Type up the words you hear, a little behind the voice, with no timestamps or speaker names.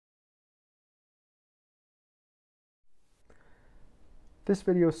This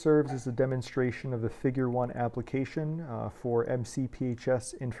video serves as a demonstration of the Figure1 application for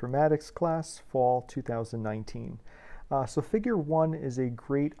MCPHS Informatics class, fall 2019. So Figure1 is a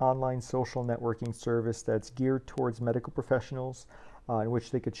great online social networking service that's geared towards medical professionals in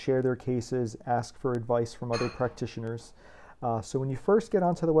which they could share their cases, ask for advice from other practitioners. So when you first get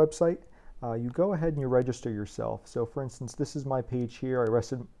onto the website, you go ahead and you register yourself. So for instance, this is my page here. I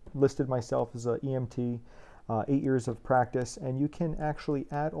listed myself as an EMT. 8 years of practice, and you can actually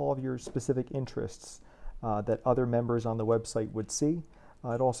add all of your specific interests that other members on the website would see.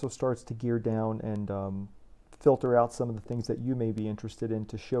 It also starts to gear down and filter out some of the things that you may be interested in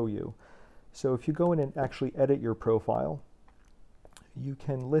to show you. So if you go in and actually edit your profile, you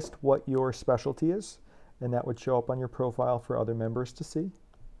can list what your specialty is, and that would show up on your profile for other members to see.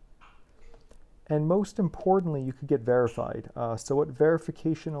 And most importantly, you could get verified. So what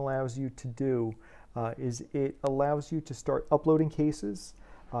verification allows you to do is it allows you to start uploading cases.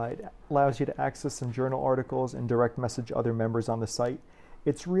 It allows you to access some journal articles and direct message other members on the site.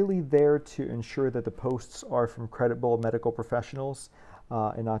 It's really there to ensure that the posts are from credible medical professionals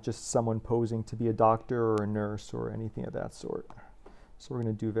and not just someone posing to be a doctor or a nurse or anything of that sort. So we're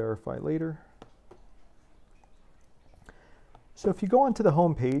going to do verify later. So if you go onto the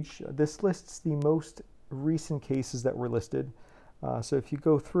home page, this lists the most recent cases that were listed. So if you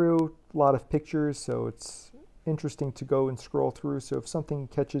go through, a lot of pictures, so it's interesting to go and scroll through. So if something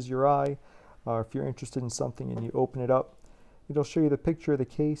catches your eye, or if you're interested in something and you open it up, it'll show you the picture of the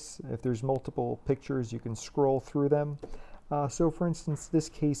case. If there's multiple pictures, you can scroll through them. So for instance, this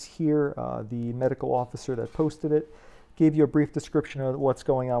case here, the medical officer that posted it gave you a brief description of what's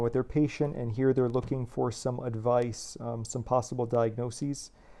going on with their patient, and here they're looking for some advice, some possible diagnoses.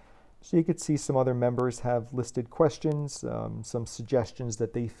 So you could see some other members have listed questions, some suggestions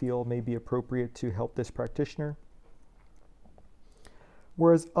that they feel may be appropriate to help this practitioner.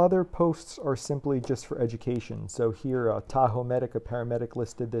 Whereas other posts are simply just for education. So here, Tahoe Medic, a paramedic,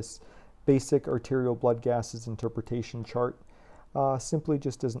 listed this basic arterial blood gases interpretation chart, simply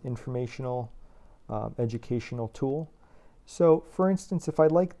just as an informational, educational tool. So for instance, if I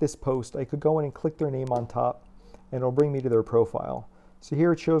like this post, I could go in and click their name on top, and it'll bring me to their profile. So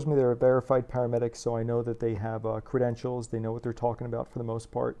here it shows me they're a verified paramedic, so I know that they have credentials, they know what they're talking about for the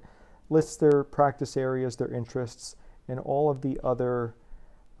most part. Lists their practice areas, their interests, and all of the other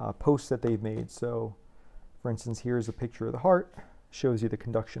posts that they've made. So for instance, here's a picture of the heart, shows you the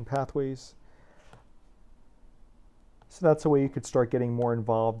conduction pathways. So that's a way you could start getting more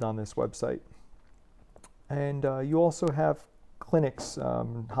involved on this website. And you also have clinics,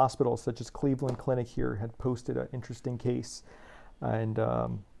 hospitals such as Cleveland Clinic here had posted an interesting case. And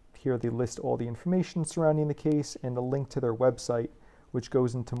here they list all the information surrounding the case and a link to their website, which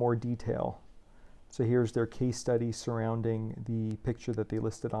goes into more detail. So here's their case study surrounding the picture that they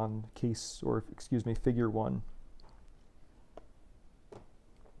listed on Figure1.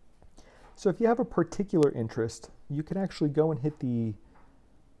 So if you have a particular interest, you can actually go and hit the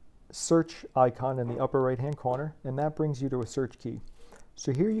search icon in the upper right-hand corner, and that brings you to a search key.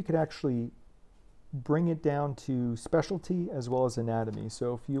 So here you could actually bring it down to specialty as well as anatomy.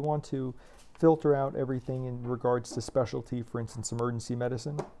 So if you want to filter out everything in regards to specialty, for instance, emergency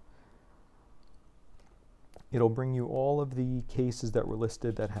medicine, it'll bring you all of the cases that were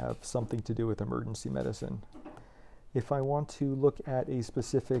listed that have something to do with emergency medicine. If I want to look at a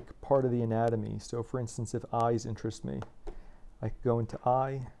specific part of the anatomy, so for instance, if eyes interest me, I could go into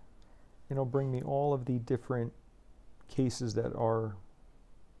eye, and it'll bring me all of the different cases that are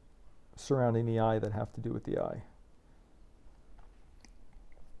surrounding the eye that have to do with the eye.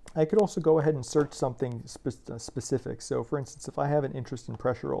 I could also go ahead and search something specific. So for instance, if I have an interest in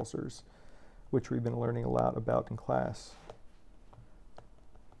pressure ulcers, which we've been learning a lot about in class,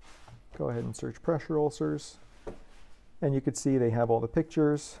 go ahead and search pressure ulcers, and you could see they have all the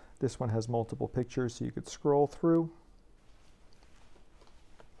pictures. This one has multiple pictures, so you could scroll through.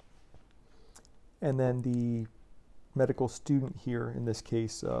 And then the medical student here, in this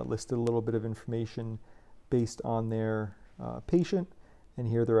case, listed a little bit of information based on their patient, and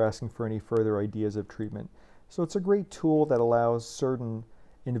here they're asking for any further ideas of treatment. So it's a great tool that allows certain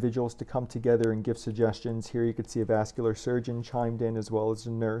individuals to come together and give suggestions. Here you could see a vascular surgeon chimed in as well as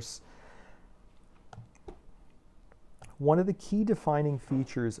a nurse. One of the key defining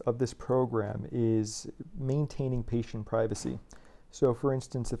features of this program is maintaining patient privacy. So for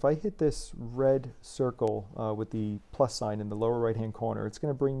instance, if I hit this red circle with the plus sign in the lower right-hand corner, it's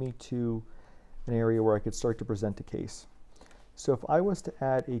going to bring me to an area where I could start to present a case. So if I was to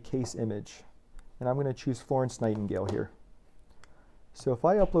add a case image, and I'm going to choose Florence Nightingale here. So if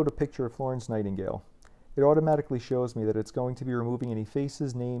I upload a picture of Florence Nightingale, it automatically shows me that it's going to be removing any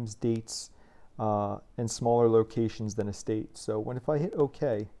faces, names, dates, and smaller locations than a state. So if I hit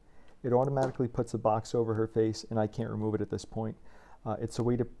OK, it automatically puts a box over her face, and I can't remove it at this point. It's a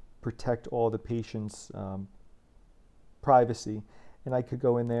way to protect all the patient's privacy. And I could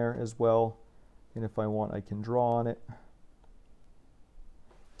go in there as well, and if I want, I can draw on it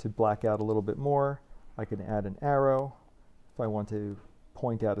to black out a little bit more. I can add an arrow if I want to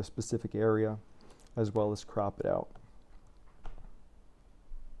point out a specific area, as well as crop it out.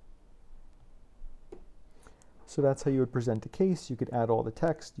 So that's how you would present a case. You could add all the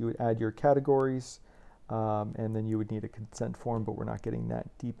text, you would add your categories, and then you would need a consent form, but we're not getting that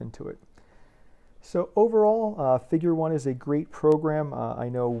deep into it. So overall, Figure1 is a great program. I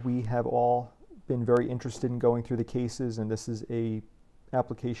know we have all been very interested in going through the cases, and this is a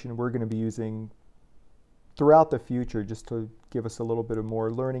application we're going to be using throughout the future just to give us a little bit of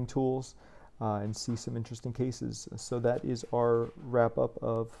more learning tools and see some interesting cases. So that is our wrap up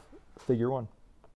of Figure1.